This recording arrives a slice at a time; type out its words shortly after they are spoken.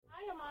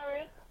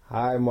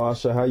Hi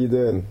Marsha, how you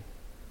doing?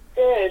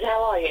 Good,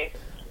 how are you?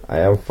 I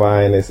am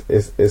fine.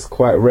 It's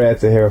quite rare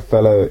to hear a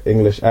fellow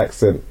English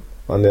accent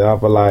on the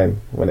other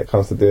line when it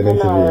comes to doing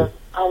interviews.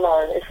 I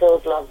know, it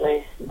feels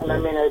lovely. And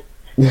I'm in a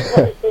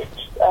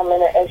I'm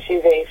in an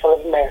SUV full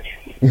of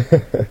Americans.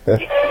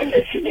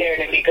 They're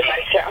staring at me because I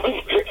sound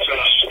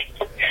British.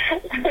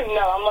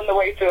 No, I'm on the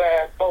way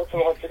to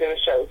Baltimore to do a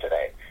show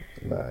today.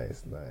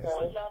 Nice.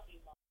 So,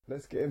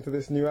 Let's get into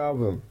this new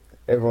album.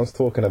 Everyone's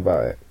talking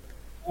about it.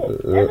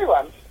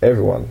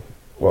 Everyone?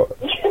 What?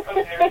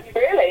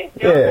 Really?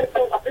 Yeah.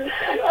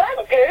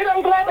 That's good.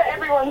 I'm glad that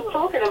everyone's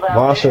talking about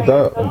Marsha, it.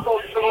 don't. I'll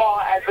talk some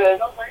more as of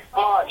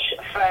March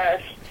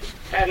 1st.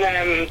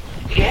 And,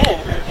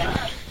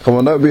 yeah. Come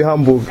on, don't be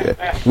humble.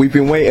 We've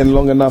been waiting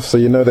long enough, so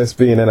you know there's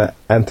been an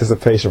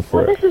anticipation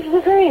for Well, it. this is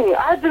the thing.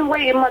 I've been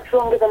waiting much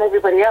longer than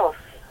everybody else.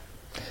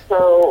 So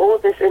all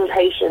this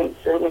impatience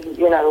and,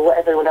 what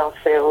everyone else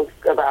feels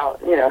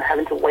about,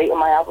 having to wait on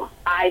my album.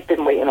 I've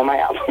been waiting on my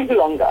album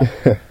longer.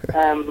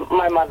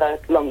 My mother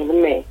longer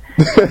than me.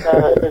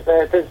 So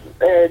there's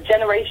a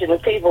generation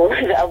of people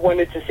that have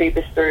wanted to see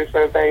this through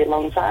for a very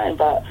long time.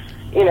 But,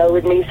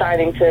 with me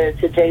signing to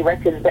J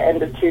Records at the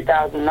end of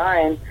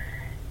 2009,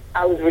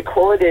 I was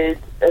recorded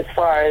as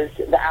far as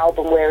the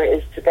album where it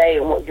is today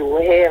and what you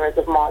will hear as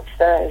of March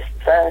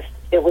 1st.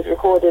 It was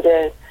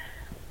recorded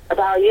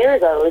about a year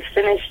ago. It was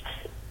finished,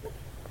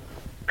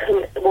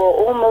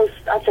 almost,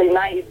 I'd say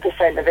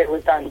 90% of it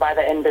was done by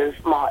the end of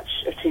March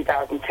of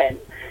 2010.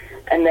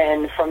 And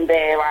then from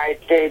there I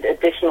did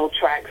additional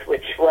tracks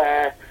which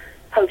were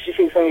Hope She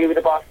Sees From You with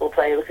a Basketball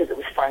Player because it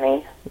was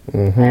funny.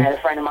 Mm-hmm. And a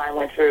friend of mine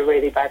went through a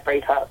really bad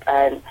breakup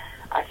and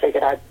I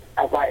figured I'd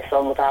write a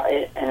song about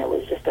it, and it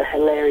was just a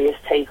hilarious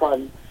take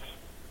on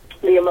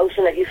the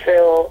emotion that you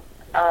feel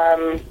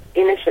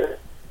initially,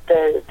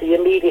 the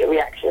immediate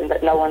reaction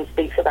that no one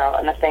speaks about.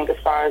 And I think as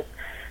far as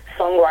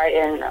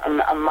songwriting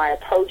and my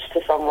approach to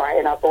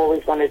songwriting, I've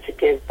always wanted to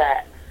give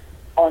that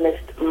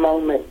honest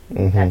moment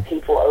that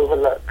people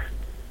overlook.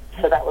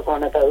 So that was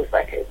one of those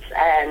records.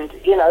 And,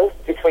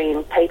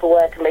 between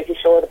paperwork and making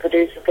sure the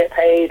producers get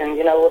paid and,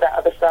 all that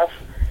other stuff,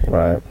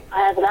 Right. I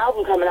have an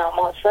album coming out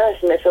March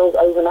 1st, and it feels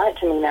overnight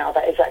to me now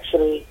that it's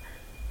actually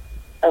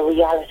a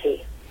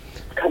reality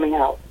coming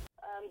out.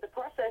 The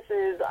process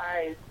is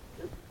I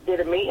did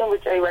a meeting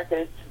with J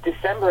Records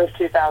December of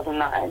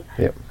 2009.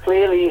 Yep.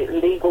 Clearly,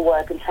 legal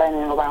work and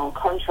turning around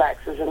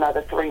contracts is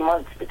another 3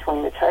 months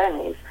between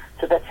attorneys.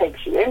 So that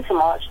takes you into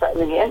March, but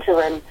in the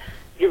interim,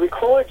 you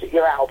record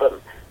your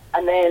album.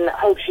 And then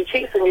Hope She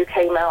Cheats On You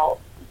came out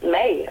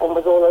May and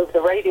was all over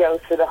the radio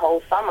through the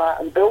whole summer,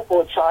 and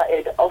Billboard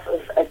charted off of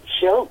a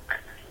joke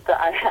that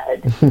I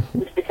had,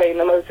 which became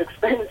the most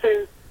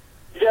expensive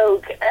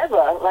joke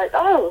ever. Like,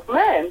 oh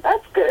man,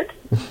 that's good.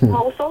 The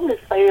whole song is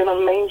playing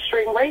on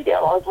mainstream radio.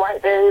 I was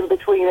right there in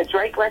between a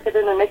Drake record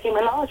and a Nicki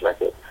Minaj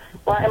record,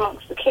 right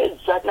amongst the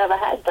kids. I'd never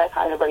had that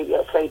kind of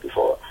radio play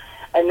before.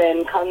 And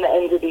then come the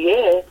end of the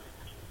year,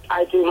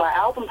 I do my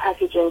album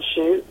packaging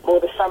shoot, or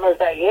the summer of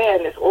that year,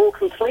 and it's all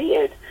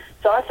completed.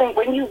 So I think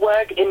when you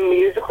work in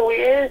musical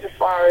years, as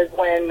far as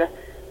when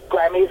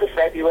Grammys are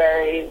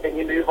February, then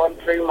you move on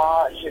through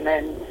March, and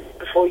then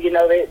before you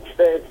know it, it's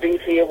the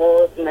BT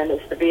Awards, and then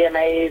it's the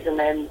VMAs, and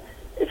then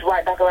it's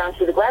right back around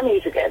to the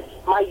Grammys again.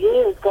 My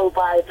years go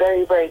by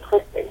very, very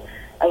quickly.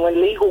 And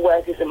when legal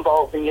work is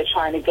involved and you're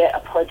trying to get a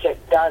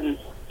project done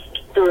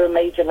through a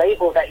major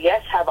label that,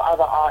 yes, have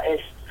other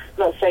artists,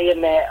 not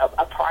saying they're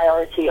a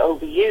priority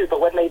over you,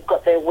 but when they've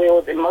got their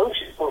wheels in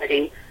motion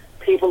already,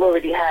 people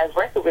already have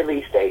record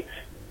release dates.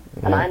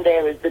 And I'm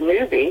there as the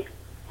newbie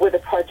with a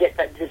project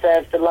that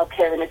deserves the love,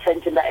 care, and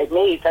attention that it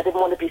needs. I didn't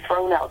want to be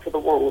thrown out to the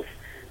wolves.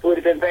 It would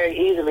have been very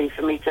easily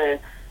for me to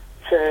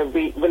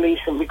release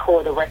and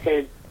record a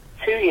record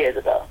 2 years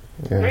ago,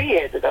 3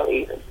 years ago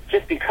even,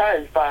 just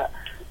because. But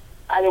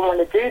I didn't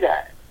want to do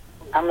that.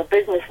 I'm a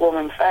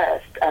businesswoman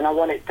first, and I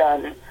want it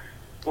done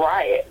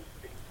right.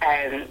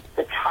 And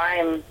the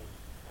timing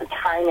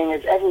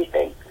is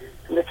everything.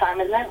 And the time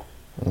is now.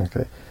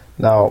 Okay.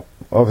 Now,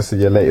 obviously,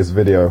 your latest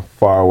video,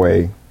 Far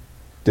Away,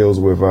 deals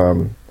with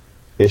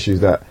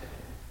issues that,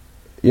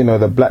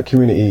 the black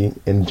community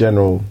in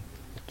general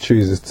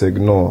chooses to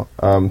ignore.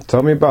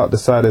 Tell me about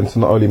deciding to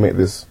not only make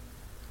this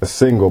a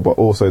single, but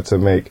also to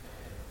make,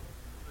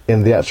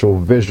 in the actual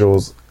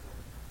visuals,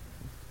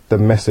 the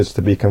message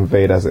to be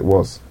conveyed as it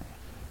was.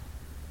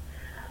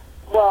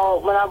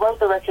 Well, when I wrote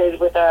the record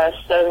with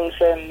Sterling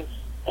Sims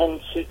in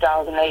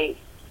 2008,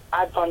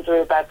 I'd gone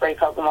through a bad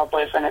breakup with my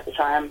boyfriend at the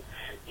time.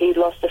 He'd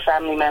lost a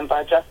family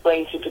member. Just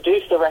Blaze, who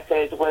produced the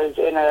record, was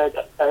in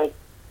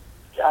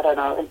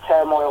in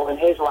turmoil in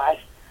his life.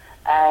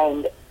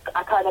 And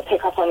I kind of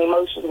pick up on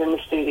emotions in the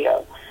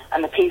studio.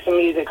 And the piece of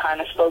music kind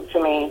of spoke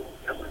to me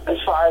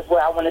as far as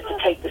where I wanted to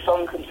take the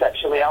song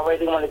conceptually. I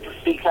really wanted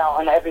to speak out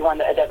on everyone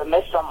that had ever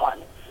missed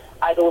someone.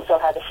 I'd also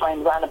had a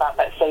friend around about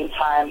that same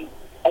time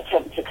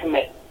attempt to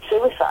commit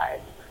suicide.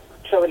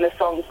 So in the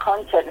song's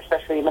content,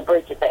 especially in the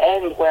bridge at the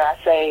end, where I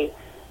say,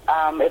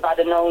 if I'd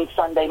have known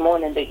Sunday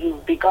morning that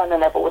you'd be gone, I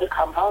never would have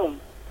come home.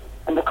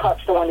 And the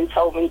cop's the one who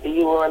told me that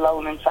you were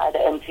alone inside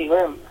the empty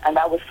room. And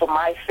that was for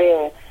my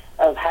fear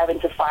of having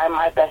to find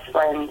my best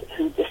friend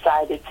who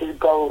decided to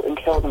go and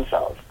kill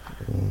themselves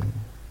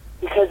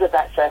because of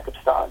that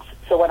circumstance.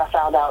 So when I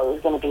found out it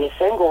was going to be a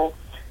single,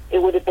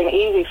 it would have been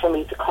easy for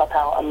me to cop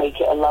out and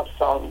make it a love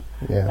song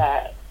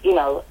that, you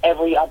know,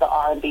 every other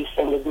R&B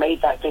singer's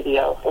made that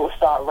video. It will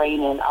start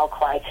raining, I'll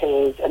cry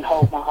tears and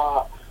hold my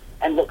heart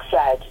and look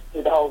sad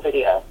through the whole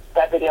video.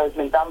 That video has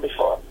been done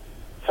before.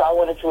 So I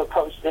wanted to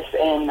approach this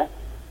in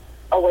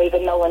a way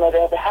that no one had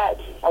ever had.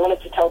 I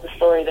wanted to tell the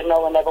story that no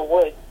one ever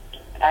would.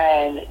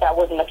 And that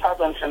wasn't a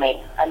problem for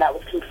me. And that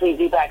was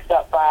completely backed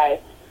up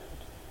by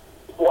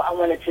what I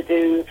wanted to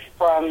do,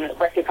 from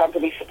record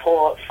company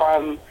support,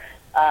 from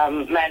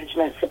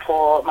management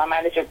support. My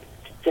manager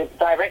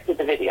directed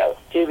the video.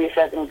 Julius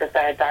Evans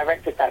III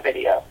directed that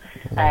video.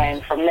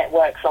 And from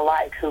networks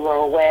alike who were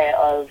aware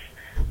of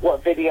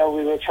what video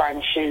we were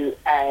trying to shoot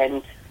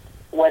and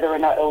whether or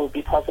not it would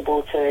be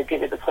possible to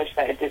give it the push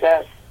that it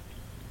deserves.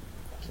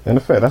 In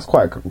effect, that's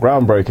quite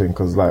groundbreaking,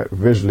 because like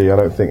visually I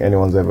don't think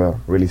anyone's ever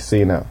really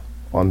seen it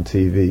on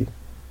TV,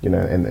 you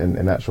know,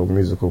 in actual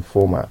musical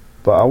format.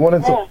 But I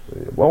wanted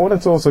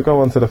to also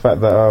go on to the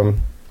fact that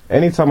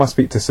anytime I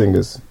speak to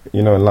singers,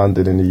 you know, in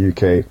London, in the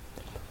UK,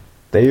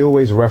 they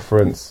always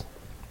reference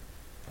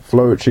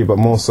Floetry, but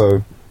more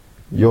so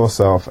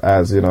yourself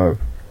as, you know,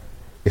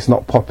 it's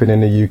not popping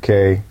in the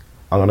UK,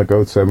 I'm going to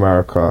go to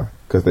America,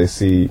 because they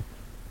see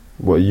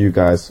what you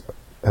guys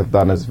have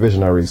done as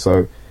visionaries.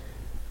 So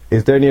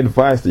is there any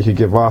advice that you could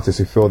give artists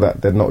who feel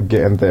that they're not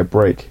getting their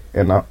break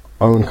in our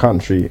own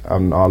country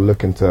and are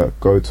looking to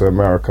go to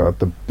America,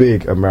 the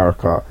big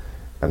America,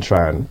 and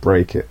try and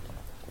break it?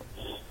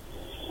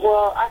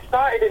 Well, I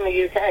started in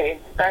the UK.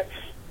 That's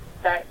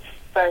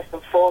first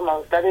and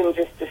foremost. I didn't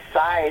just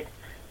decide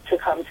to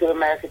come to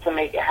America to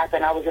make it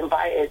happen. I was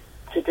invited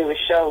to do a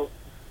show,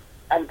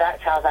 and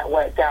that's how that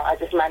worked out. I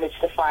just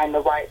managed to find the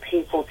right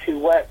people to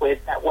work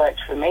with that worked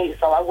for me.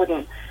 So I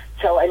wouldn't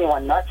tell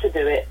anyone not to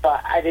do it,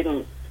 but I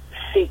didn't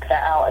seek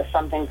that out as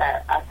something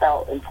that I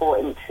felt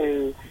important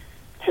to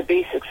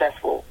be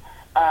successful.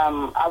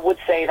 I would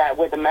say that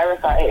with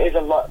America, it is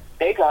a lot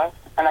bigger,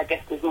 and I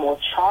guess there's more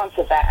chance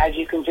of that, as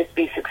you can just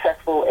be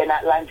successful in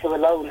Atlanta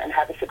alone and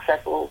have a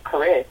successful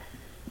career.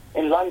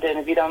 In London,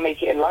 if you don't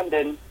make it in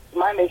London, you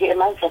might make it in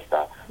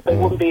Manchester, but it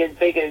wouldn't be as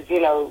big as, you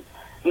know,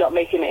 not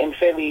making it in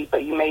Philly,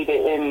 but you made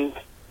it in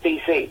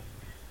DC.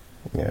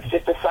 Yeah. It's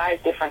just a size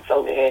difference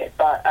over here.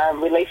 But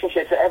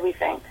relationships are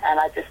everything, and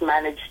I just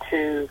managed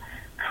to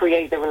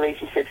create the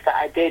relationships that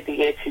I did the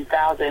year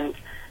 2000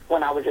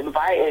 when I was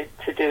invited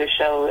to do a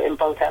show in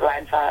both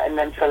Atlanta and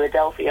then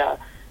Philadelphia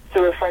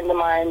through a friend of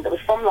mine that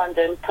was from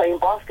London playing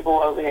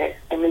basketball over here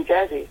in New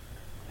Jersey,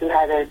 who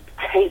had a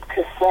tape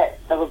cassette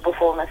of a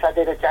performance I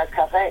did at Jazz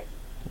Cafe.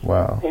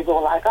 Wow. People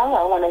were like, oh,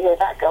 I want to hear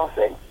that girl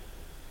sing.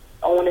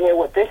 I want to hear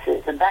what this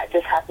is. And that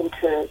just happened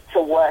to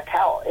work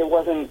out. It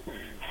wasn't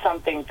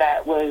something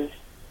that was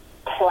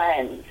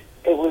planned.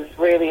 It was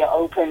really an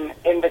open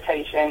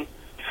invitation,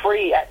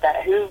 free at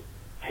that. Who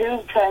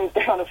turns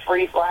down a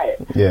free flight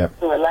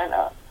to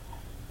Atlanta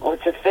or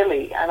to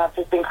Philly? And I've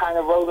just been kind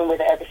of rolling with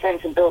it ever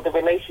since and built the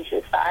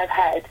relationships that I've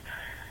had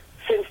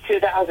since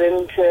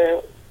 2000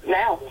 to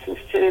now, since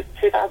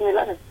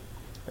 2011.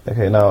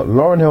 Okay, now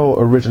Lauryn Hill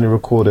originally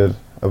recorded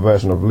a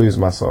version of Lose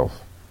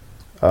Myself.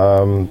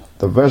 The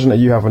version that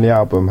you have on the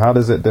album, how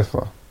does it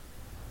differ?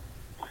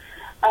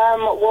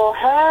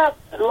 Well,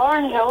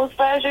 Lauryn Hill's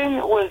version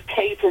was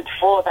catered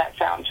for that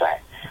soundtrack.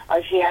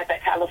 She had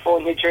that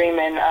California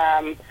Dreamin',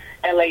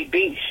 LA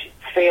Beach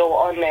feel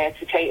on there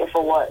to cater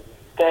for what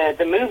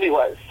the movie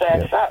was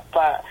set up.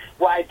 But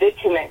what I did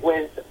connect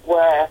with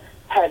were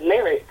her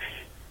lyrics.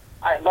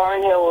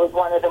 Lauryn Hill was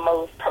one of the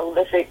most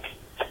prolific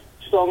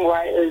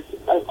songwriters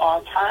of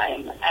our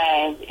time,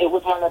 and it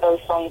was one of those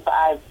songs that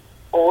I've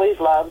always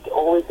loved,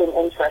 always been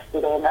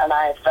interested in, and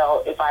I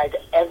felt if I'd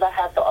ever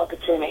had the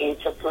opportunity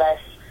to bless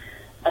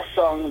a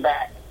song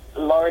that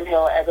Lauryn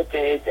Hill ever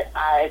did,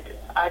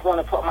 I'd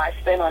want to put my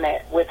spin on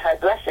it with her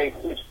blessing,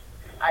 which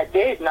I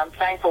did, and I'm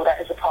thankful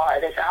that it's a part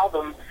of this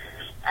album.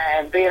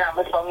 And being I'm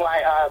a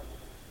songwriter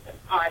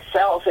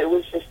myself, it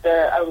was just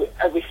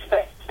a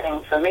respect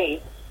thing for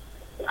me.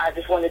 I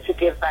just wanted to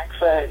give back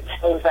for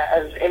things that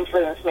have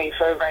influenced me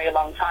for a very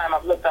long time.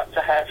 I've looked up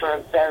to her for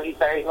a very,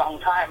 very long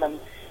time, and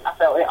I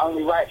felt it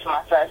only right for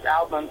my first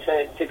album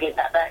to give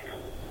that back.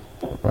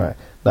 Right.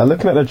 Now,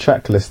 looking at the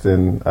track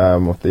listing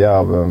of the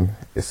album,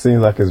 it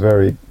seems like it's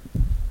very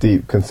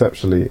deep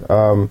conceptually.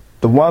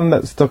 The one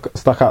that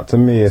stuck out to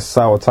me is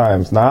Sour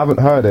Times. Now, I haven't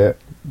heard it,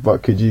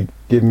 but could you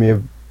give me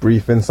a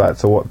brief insight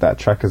to what that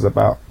track is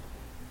about?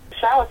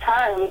 Sour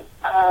Times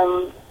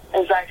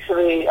is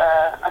actually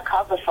a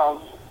cover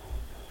song.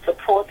 It's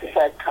a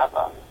Portishead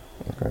cover.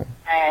 Okay.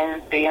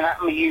 And being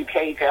I'm a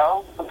UK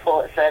girl,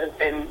 Portishead has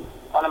been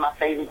one of my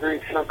favorite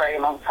groups for a very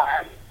long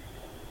time.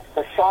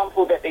 The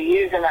sample that they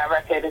use in that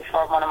record is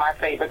from one of my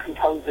favorite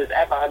composers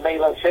ever,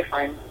 Lalo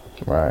Schifrin.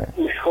 Right.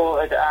 Who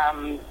scored,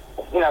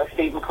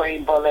 Steve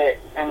McQueen, Bullet,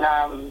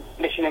 and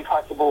Mission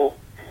Impossible.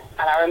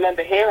 And I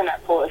remember hearing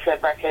that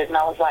Portishead record, and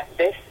I was like,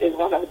 this is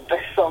one of the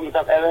best songs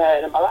I've ever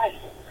heard in my life.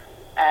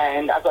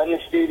 And I got in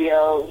the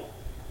studio,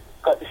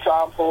 got the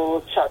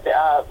samples, chopped it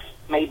up,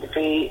 made the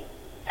beat,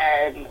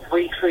 and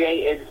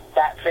recreated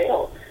that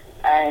feel.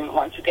 And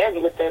once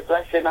again, with their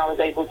blessing, I was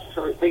able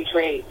to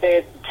recreate.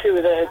 They're two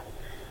of the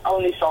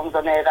only songs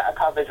on there that are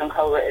covers and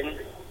co-written.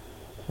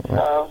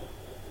 So,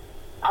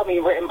 I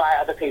mean, written by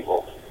other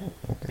people.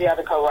 The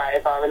other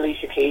co-writers are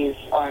Alicia Keys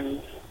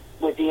on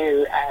With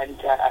You and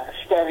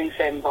Sterling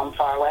Sims on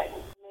Far Away.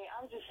 I mean,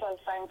 I'm just so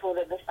thankful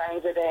that the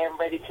fans are there and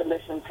ready to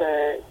listen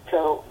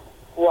to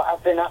what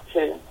I've been up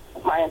to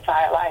my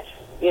entire life.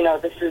 You know,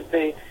 this is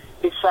the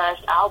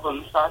first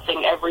album, so I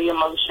think every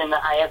emotion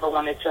that I ever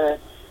wanted to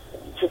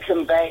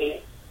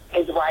convey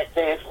is right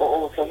there for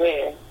all to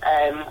hear.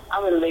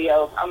 I'm a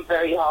Leo. I'm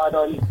very hard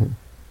on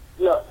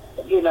not,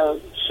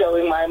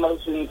 showing my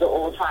emotions at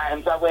all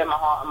times. I wear my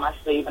heart on my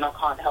sleeve, and I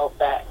can't help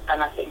that.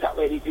 And I think I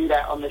really do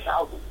that on this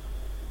album.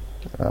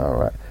 All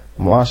right.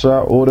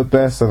 Marsha, all the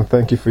best, and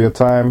thank you for your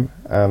time,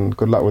 and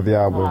good luck with the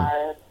album.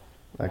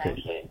 Thank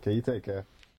you. Okay, you take care.